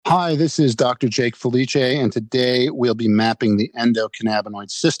Hi, this is Dr. Jake Felice, and today we'll be mapping the endocannabinoid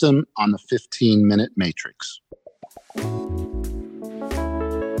system on the 15-minute matrix.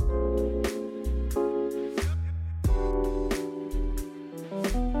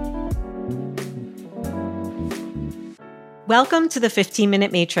 Welcome to the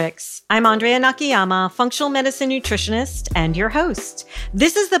 15-Minute Matrix. I'm Andrea Nakayama, functional medicine nutritionist and your host.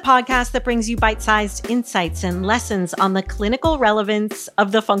 This is the podcast that brings you bite-sized insights and lessons on the clinical relevance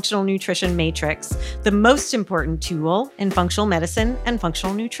of the functional nutrition matrix, the most important tool in functional medicine and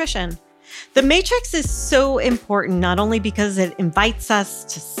functional nutrition. The matrix is so important not only because it invites us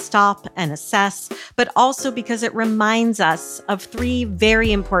to stop and assess, but also because it reminds us of three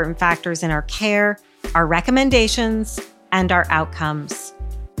very important factors in our care, our recommendations, and our outcomes.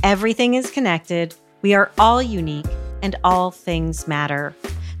 Everything is connected, we are all unique, and all things matter.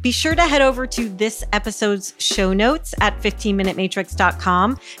 Be sure to head over to this episode's show notes at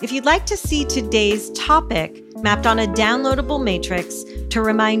 15minutematrix.com if you'd like to see today's topic mapped on a downloadable matrix to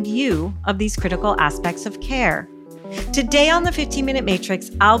remind you of these critical aspects of care. Today on the 15-Minute Matrix,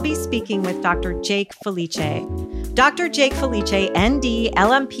 I'll be speaking with Dr. Jake Felice. Dr. Jake Felice, ND,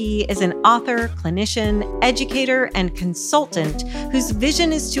 LMP, is an author, clinician, educator, and consultant whose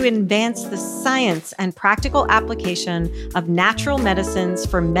vision is to advance the science and practical application of natural medicines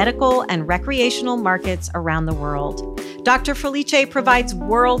for medical and recreational markets around the world. Dr. Felice provides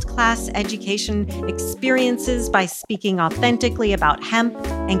world-class education experiences by speaking authentically about hemp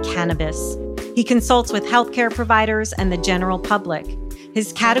and cannabis. He consults with healthcare providers and the general public.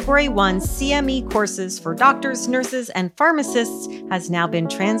 His Category 1 CME courses for doctors, nurses, and pharmacists has now been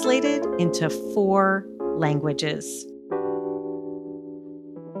translated into 4 languages.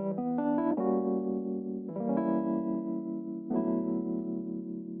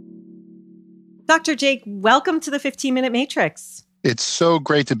 Dr. Jake, welcome to the 15-Minute Matrix. It's so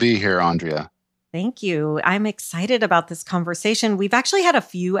great to be here, Andrea. Thank you. I'm excited about this conversation. We've actually had a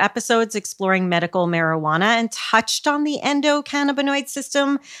few episodes exploring medical marijuana and touched on the endocannabinoid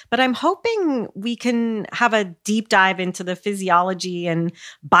system, but I'm hoping we can have a deep dive into the physiology and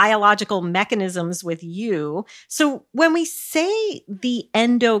biological mechanisms with you. So when we say the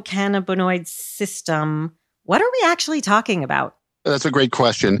endocannabinoid system, what are we actually talking about? That's a great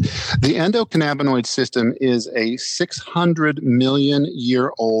question. The endocannabinoid system is a 600 million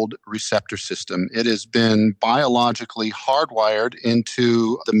year old receptor system. It has been biologically hardwired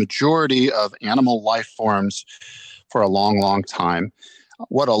into the majority of animal life forms for a long, long time.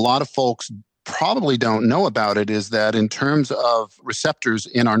 What a lot of folks probably don't know about it is that in terms of receptors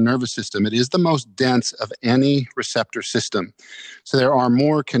in our nervous system, it is the most dense of any receptor system. So there are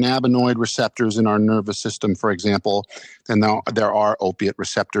more cannabinoid receptors in our nervous system, for example, than there are opiate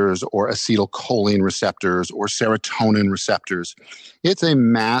receptors or acetylcholine receptors or serotonin receptors. It's a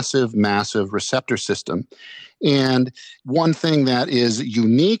massive, massive receptor system. And one thing that is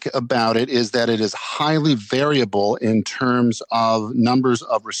unique about it is that it is highly variable in terms of numbers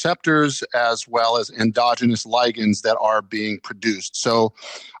of receptors as well as endogenous ligands that are being produced. So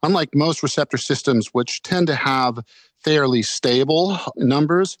unlike most receptor systems, which tend to have fairly stable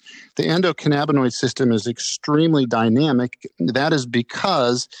numbers, the endocannabinoid system is extremely dynamic. That is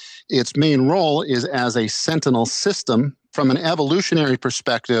because its main role is as a sentinel system. From an evolutionary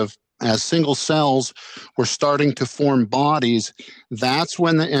perspective, as single cells were starting to form bodies, that's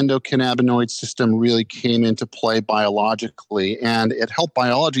when the endocannabinoid system really came into play biologically. And it helped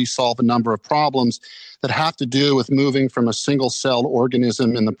biology solve a number of problems that have to do with moving from a single-celled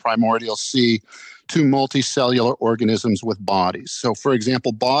organism in the primordial sea to multicellular organisms with bodies. So, for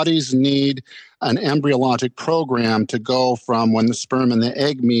example, bodies need an embryologic program to go from when the sperm and the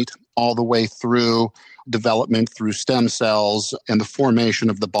egg meet all the way through development through stem cells and the formation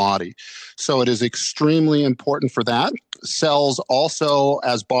of the body. So it is extremely important for that. Cells also,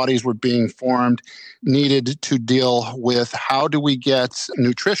 as bodies were being formed, needed to deal with how do we get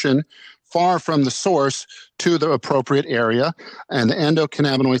nutrition far from the source to the appropriate area. And the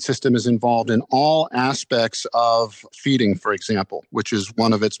endocannabinoid system is involved in all aspects of feeding, for example, which is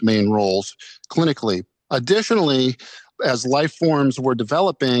one of its main roles clinically. Additionally, as life forms were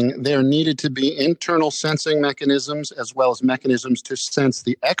developing, there needed to be internal sensing mechanisms as well as mechanisms to sense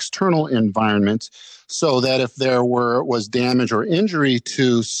the external environment so that if there was damage or injury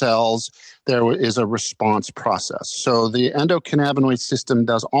to cells, there is a response process. So the endocannabinoid system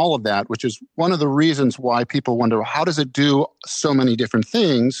does all of that, which is one of the reasons why people wonder, how does it do so many different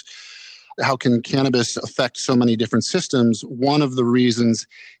things? How can cannabis affect so many different systems? One of the reasons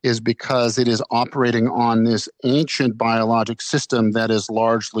is because it is operating on this ancient biologic system that is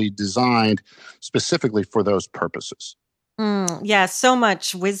largely designed specifically for those purposes. Yeah, so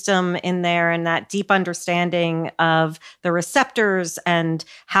much wisdom in there and that deep understanding of the receptors and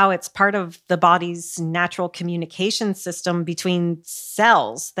how it's part of the body's natural communication system between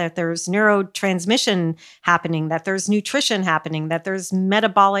cells, that there's neurotransmission happening, that there's nutrition happening, that there's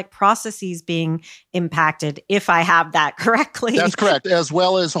metabolic processes being impacted, if I have that correctly. That's correct, as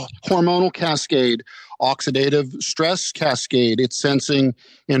well as hormonal cascade, oxidative stress cascade. It's sensing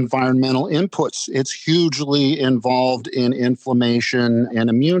environmental inputs. It's hugely involved in inflammation and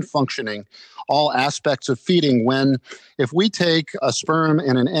immune functioning, all aspects of feeding. If we take a sperm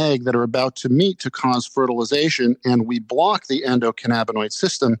and an egg that are about to meet to cause fertilization and we block the endocannabinoid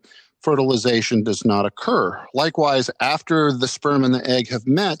system, fertilization does not occur. Likewise, after the sperm and the egg have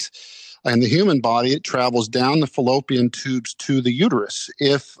met, in the human body, it travels down the fallopian tubes to the uterus.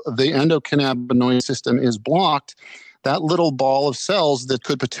 If the endocannabinoid system is blocked, that little ball of cells that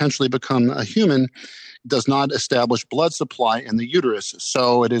could potentially become a human does not establish blood supply in the uterus.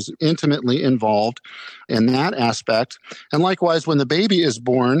 So it is intimately involved in that aspect. And likewise, when the baby is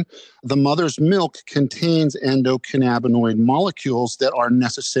born, the mother's milk contains endocannabinoid molecules that are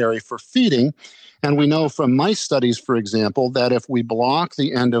necessary for feeding. And we know from mice studies, for example, that if we block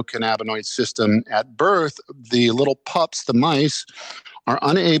the endocannabinoid system at birth, the little pups, the mice, are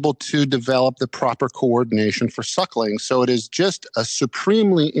unable to develop the proper coordination for suckling. So it is just a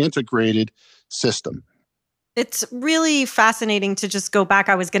supremely integrated system. It's really fascinating to just go back.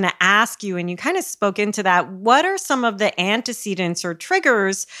 I was going to ask you, and you kind of spoke into that. What are some of the antecedents or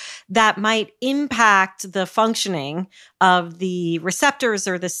triggers that might impact the functioning of the receptors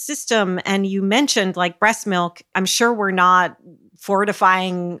or the system? And you mentioned like breast milk. I'm sure we're not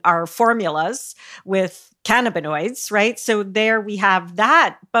fortifying our formulas with cannabinoids, right? So there we have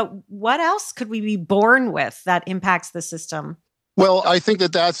that. But what else could we be born with that impacts the system? Well, I think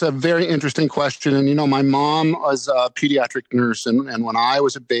that's a very interesting question. And, my mom was a pediatric nurse. And when I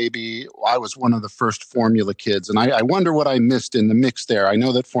was a baby, I was one of the first formula kids. And I wonder what I missed in the mix there. I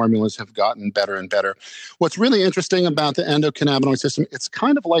know that formulas have gotten better and better. What's really interesting about the endocannabinoid system, it's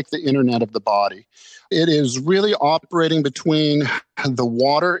kind of like the internet of the body. It is really operating between the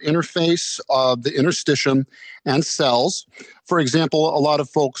water interface of the interstitium and cells. For example, a lot of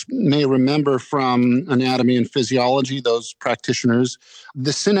folks may remember from anatomy and physiology, those practitioners,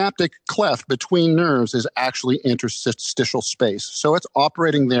 the synaptic cleft between nerves is actually interstitial space. So it's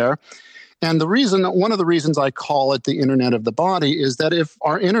operating there. And one of the reasons I call it the internet of the body is that if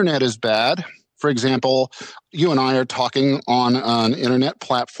our internet is bad, for example, you and I are talking on an internet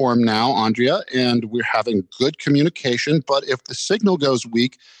platform now, Andrea, and we're having good communication. But if the signal goes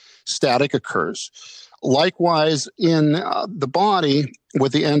weak, static occurs. Likewise, in the body,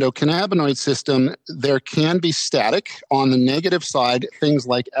 with the endocannabinoid system, there can be static. On the negative side, things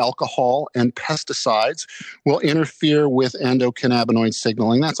like alcohol and pesticides will interfere with endocannabinoid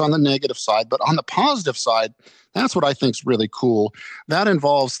signaling. That's on the negative side. But on the positive side, that's what I think is really cool. That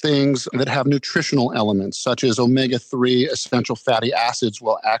involves things that have nutritional elements, such as omega-3 essential fatty acids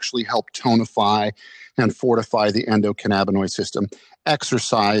will actually help tonify and fortify the endocannabinoid system.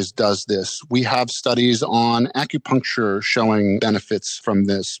 Exercise does this. We have studies on acupuncture showing benefits from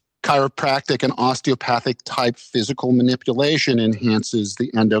this. Chiropractic and osteopathic type physical manipulation enhances the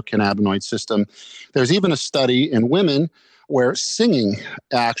endocannabinoid system. There's even a study in women where singing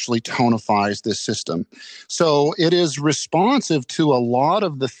actually tonifies this system. So it is responsive to a lot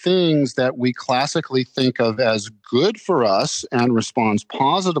of the things that we classically think of as good for us and responds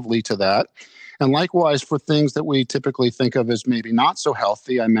positively to that. And likewise, for things that we typically think of as maybe not so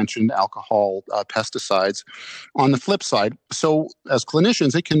healthy, I mentioned alcohol, pesticides, on the flip side. So as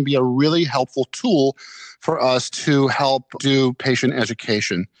clinicians, it can be a really helpful tool for us to help do patient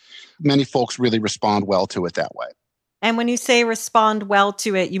education. Many folks really respond well to it that way. And when you say respond well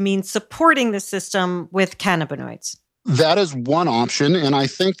to it, you mean supporting the system with cannabinoids? That is one option. And I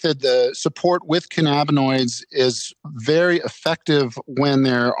think that the support with cannabinoids is very effective when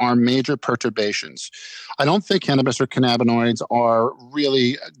there are major perturbations. I don't think cannabis or cannabinoids are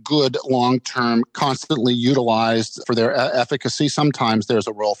really good long-term, constantly utilized for their efficacy. Sometimes there's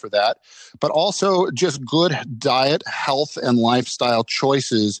a role for that. But also just good diet, health, and lifestyle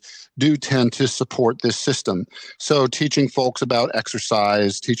choices do tend to support this system. So teaching folks about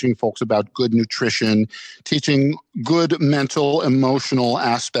exercise, teaching folks about good nutrition, teaching good mental, emotional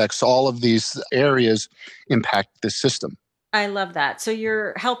aspects, all of these areas impact this system. I love that. So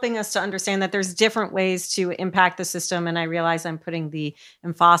you're helping us to understand that there's different ways to impact the system. And I realize I'm putting the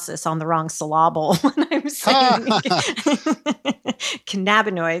emphasis on the wrong syllable when I'm saying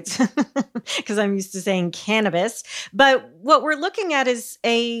cannabinoids, because I'm used to saying cannabis. But what we're looking at is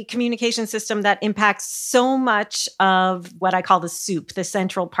a communication system that impacts so much of what I call the soup, the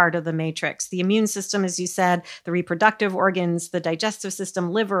central part of the matrix. The immune system, as you said, the reproductive organs, the digestive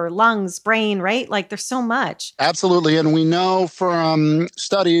system, liver, lungs, brain, right? Like there's so much. Absolutely. And we know from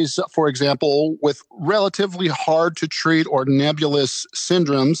studies, for example, with relatively hard to treat or nebulous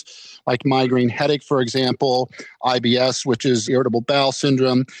syndromes, like migraine headache, for example, IBS, which is irritable bowel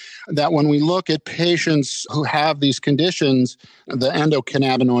syndrome, that when we look at patients who have these conditions, the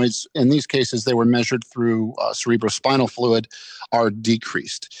endocannabinoids, in these cases, they were measured through cerebrospinal fluid, are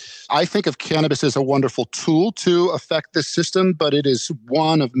decreased. I think of cannabis as a wonderful tool to affect this system, but it is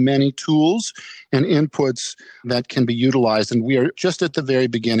one of many tools and inputs that can be utilized. And we are just at the very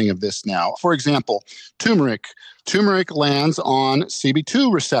beginning of this now. For example, turmeric. Turmeric lands on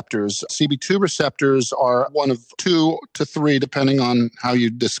CB2 receptors. CB2 receptors are one of 2 to 3, depending on how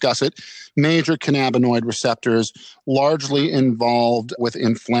you discuss it, major cannabinoid receptors, largely involved with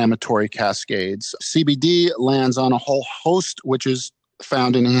inflammatory cascades. CBD lands on a whole host, which is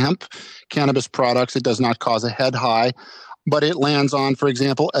found in hemp, cannabis products. It does not cause a head high, but it lands on, for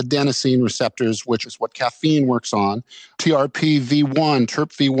example, adenosine receptors, which is what caffeine works on. TRPV1,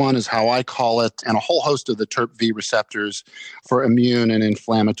 TRPV1 is how I call it, and a whole host of the TRPV receptors for immune and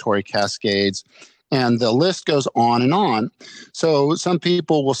inflammatory cascades. And the list goes on and on. So some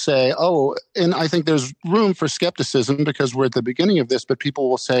people will say, oh, and I think there's room for skepticism because we're at the beginning of this, but people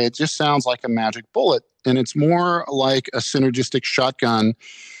will say it just sounds like a magic bullet. And it's more like a synergistic shotgun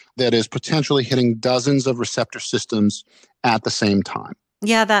that is potentially hitting dozens of receptor systems at the same time.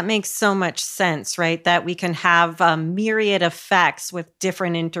 Yeah, that makes so much sense, right? That we can have myriad effects with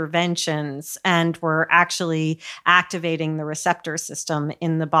different interventions, and we're actually activating the receptor system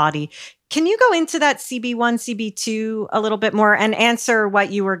in the body. Can you go into that CB1, CB2 a little bit more and answer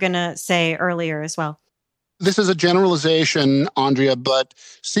what you were going to say earlier as well? This is a generalization, Andrea, but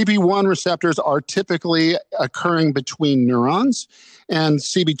CB1 receptors are typically occurring between neurons, and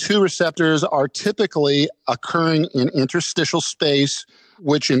CB2 receptors are typically occurring in interstitial space,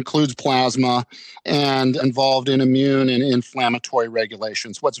 which includes plasma and involved in immune and inflammatory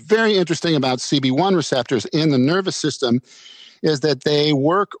regulations. What's very interesting about CB1 receptors in the nervous system is that they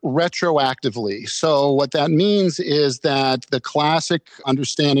work retroactively. So what that means is that the classic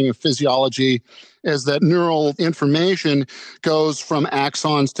understanding of physiology is that neural information goes from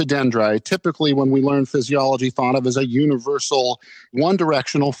axons to dendrite. Typically, when we learn physiology, thought of as a universal,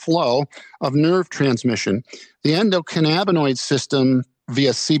 one-directional flow of nerve transmission. The endocannabinoid system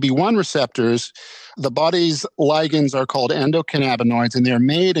via CB1 receptors, the body's ligands are called endocannabinoids, and they're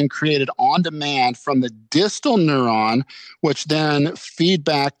made and created on demand from the distal neuron, which then feed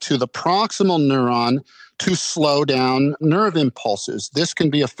back to the proximal neuron to slow down nerve impulses. This can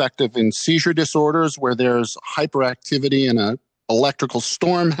be effective in seizure disorders where there's hyperactivity and an electrical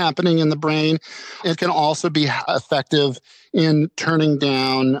storm happening in the brain. It can also be effective in turning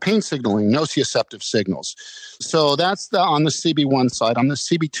down pain signaling, nociceptive signals. So that's on the CB1 side. On the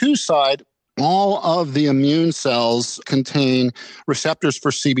CB2 side, all of the immune cells contain receptors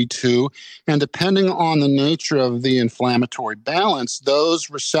for CB2, and depending on the nature of the inflammatory balance, those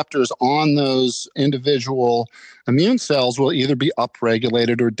receptors on those individual immune cells will either be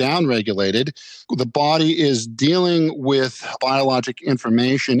upregulated or downregulated. The body is dealing with biologic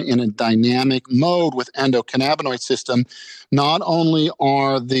information in a dynamic mode with endocannabinoid system. Not only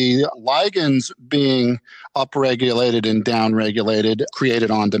are the ligands being upregulated and downregulated,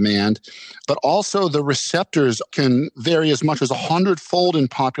 created on demand, but also the receptors can vary as much as 100-fold in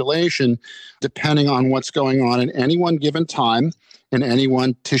population, depending on what's going on at any one given time in any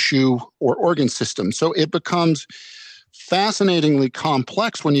one tissue or organ system. So it becomes fascinatingly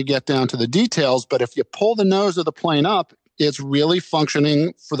complex when you get down to the details, but if you pull the nose of the plane up, it's really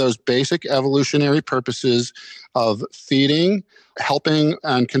functioning for those basic evolutionary purposes of feeding, helping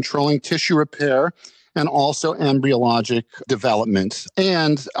and controlling tissue repair, and also embryologic development.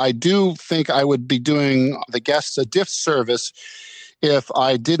 And I do think I would be doing the guests a disservice if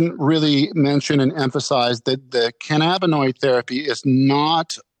I didn't really mention and emphasize that the cannabinoid therapy is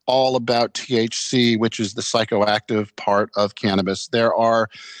not all about THC, which is the psychoactive part of cannabis. There are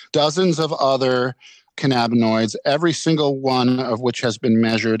dozens of other cannabinoids, every single one of which has been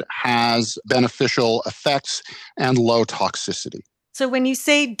measured has beneficial effects and low toxicity. So when you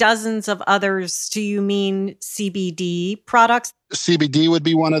say dozens of others, do you mean CBD products? CBD would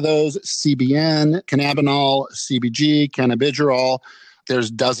be one of those, CBN, cannabinol, CBG, cannabigerol. There's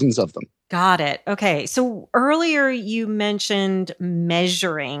dozens of them. Got it. Okay. So earlier you mentioned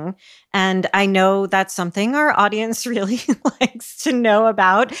measuring, and I know that's something our audience really likes to know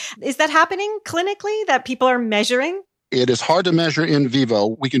about. Is that happening clinically that people are measuring? It is hard to measure in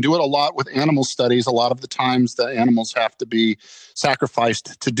vivo. We can do it a lot with animal studies. A lot of the times the animals have to be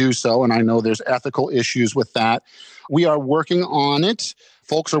sacrificed to do so, and I know there's ethical issues with that. We are working on it.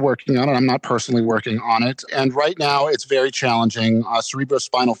 Folks are working on it. I'm not personally working on it. And right now it's very challenging.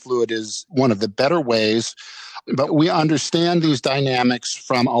 Cerebrospinal fluid is one of the better ways, but we understand these dynamics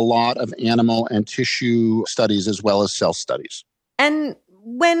from a lot of animal and tissue studies as well as cell studies. And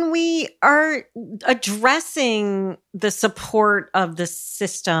when we are addressing the support of the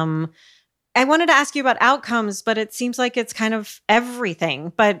system, I wanted to ask you about outcomes, but it seems like it's kind of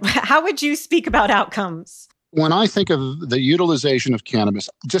everything. But how would you speak about outcomes? When I think of the utilization of cannabis,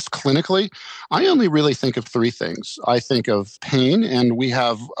 just clinically, I only really think of three things. I think of pain, and we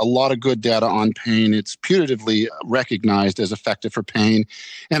have a lot of good data on pain. It's putatively recognized as effective for pain.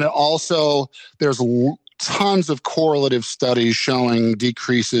 And it also, there's tons of correlative studies showing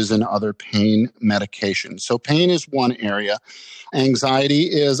decreases in other pain medications. So pain is one area,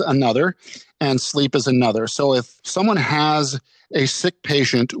 anxiety is another, and sleep is another. So if someone has a sick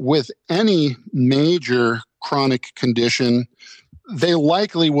patient with any major chronic condition, they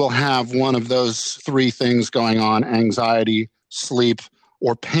likely will have one of those three things going on: anxiety, sleep,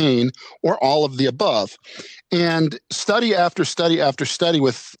 or pain, or all of the above. And study after study after study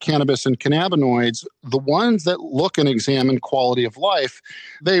with cannabis and cannabinoids, the ones that look and examine quality of life,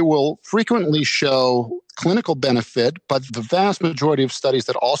 they will frequently show clinical benefit, but the vast majority of studies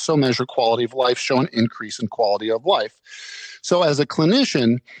that also measure quality of life show an increase in quality of life. So as a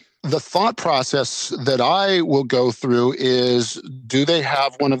clinician, the thought process that I will go through is, do they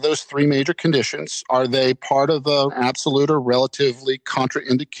have one of those three major conditions? Are they part of an absolute or relatively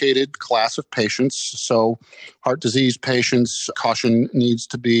contraindicated class of patients? So heart disease patients, caution needs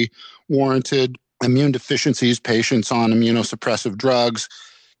to be warranted. Immune deficiencies, patients on immunosuppressive drugs.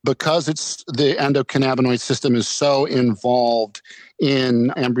 Because the endocannabinoid system is so involved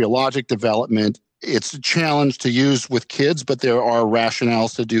in embryologic development, it's a challenge to use with kids, but there are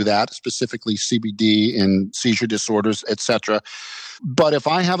rationales to do that, specifically CBD in seizure disorders, etc. But if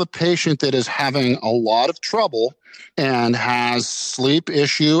I have a patient that is having a lot of trouble and has sleep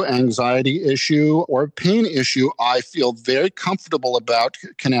issue, anxiety issue, or pain issue, I feel very comfortable about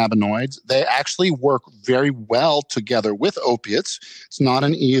cannabinoids. They actually work very well together with opiates. It's not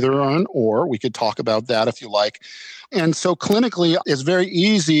an either or an or. We could talk about that if you like. And so clinically, it's very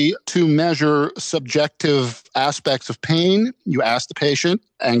easy to measure subjective aspects of pain. You ask the patient.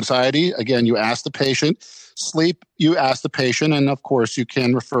 Anxiety, again, you ask the patient. Sleep, you ask the patient. And of course, you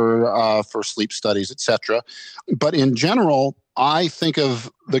can refer for sleep studies, etc. But in general, I think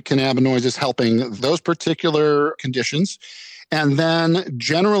of the cannabinoids as helping those particular conditions, and then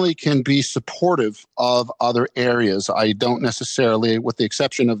generally can be supportive of other areas. I don't necessarily, with the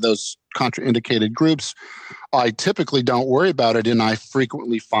exception of those contraindicated groups, I typically don't worry about it, and I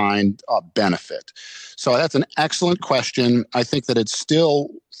frequently find a benefit. So that's an excellent question. I think that it's still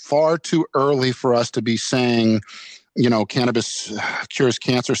far too early for us to be saying, cannabis cures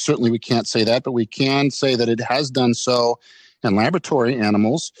cancer. Certainly we can't say that, but we can say that it has done so in laboratory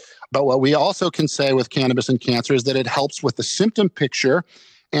animals. But what we also can say with cannabis and cancer is that it helps with the symptom picture.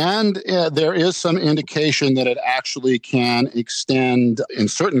 And there is some indication that it actually can extend, in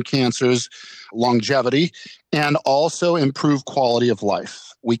certain cancers, longevity and also improve quality of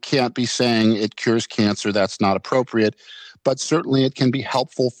life. We can't be saying it cures cancer. That's not appropriate. But certainly it can be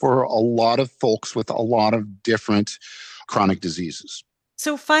helpful for a lot of folks with a lot of different chronic diseases.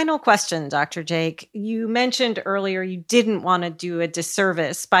 So final question, Dr. Jake. You mentioned earlier you didn't want to do a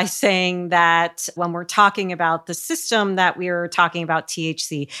disservice by saying that when we're talking about the system that we're talking about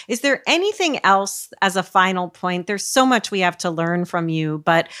THC. Is there anything else as a final point? There's so much we have to learn from you,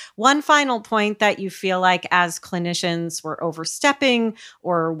 but one final point that you feel like as clinicians we're overstepping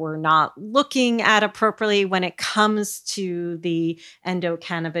or we're not looking at appropriately when it comes to the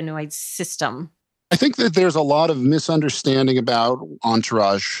endocannabinoid system? I think that there's a lot of misunderstanding about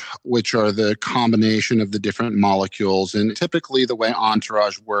entourage, which are the combination of the different molecules. And typically the way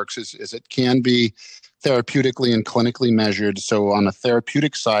entourage works is it can be therapeutically and clinically measured. So on a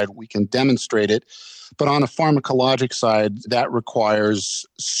therapeutic side, we can demonstrate it. But on a pharmacologic side, that requires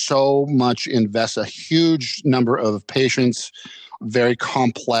so much a huge number of patients, very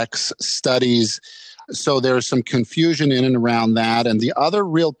complex studies. So there's some confusion in and around that. And the other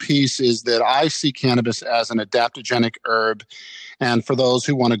real piece is that I see cannabis as an adaptogenic herb. And for those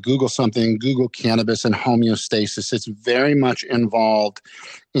who want to Google something, Google cannabis and homeostasis. It's very much involved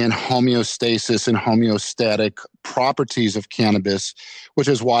in homeostasis and homeostatic properties of cannabis, which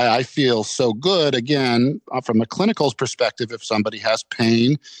is why I feel so good, again, from a clinical perspective, if somebody has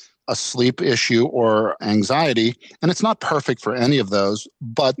pain, a sleep issue, or anxiety, and it's not perfect for any of those,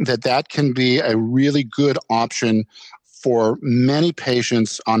 but that can be a really good option for many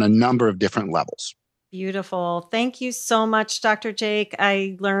patients on a number of different levels. Beautiful. Thank you so much, Dr. Jake.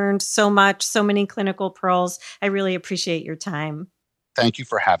 I learned so much, so many clinical pearls. I really appreciate your time. Thank you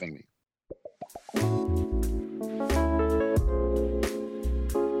for having me.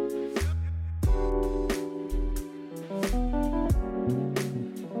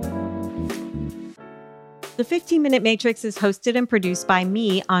 The 15-Minute Matrix is hosted and produced by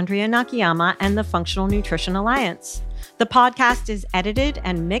me, Andrea Nakayama, and the Functional Nutrition Alliance. The podcast is edited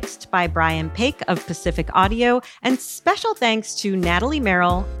and mixed by Brian Paik of Pacific Audio, and special thanks to Natalie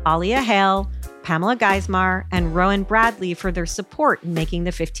Merrill, Alia Hale, Pamela Geismar, and Rowan Bradley for their support in making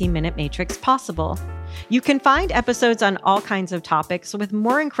the 15-Minute Matrix possible. You can find episodes on all kinds of topics with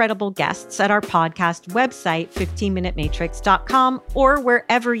more incredible guests at our podcast website, 15minutematrix.com, or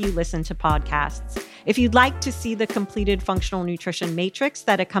wherever you listen to podcasts. If you'd like to see the completed functional nutrition matrix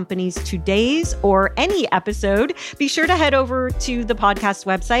that accompanies today's or any episode, be sure to head over to the podcast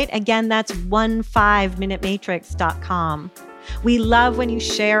website. Again, that's 15minutematrix.com. We love when you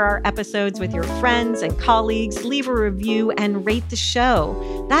share our episodes with your friends and colleagues, leave a review, and rate the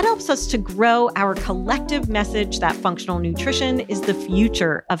show. That helps us to grow our collective message that functional nutrition is the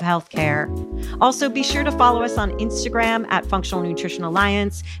future of healthcare. Also, be sure to follow us on Instagram at Functional Nutrition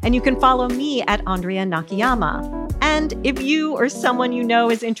Alliance, and you can follow me at Andrea Nakayama. And if you or someone you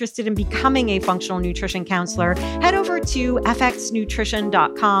know is interested in becoming a functional nutrition counselor, head over to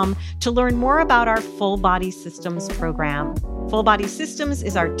fxnutrition.com to learn more about our Full Body Systems program. Full Body Systems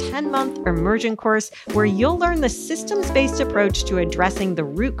is our 10-month immersion course where you'll learn the systems-based approach to addressing the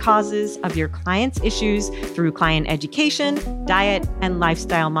root causes of your clients' issues through client education, diet, and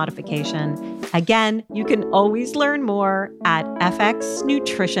lifestyle modification. Again, you can always learn more at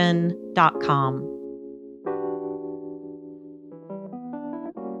fxnutrition.com.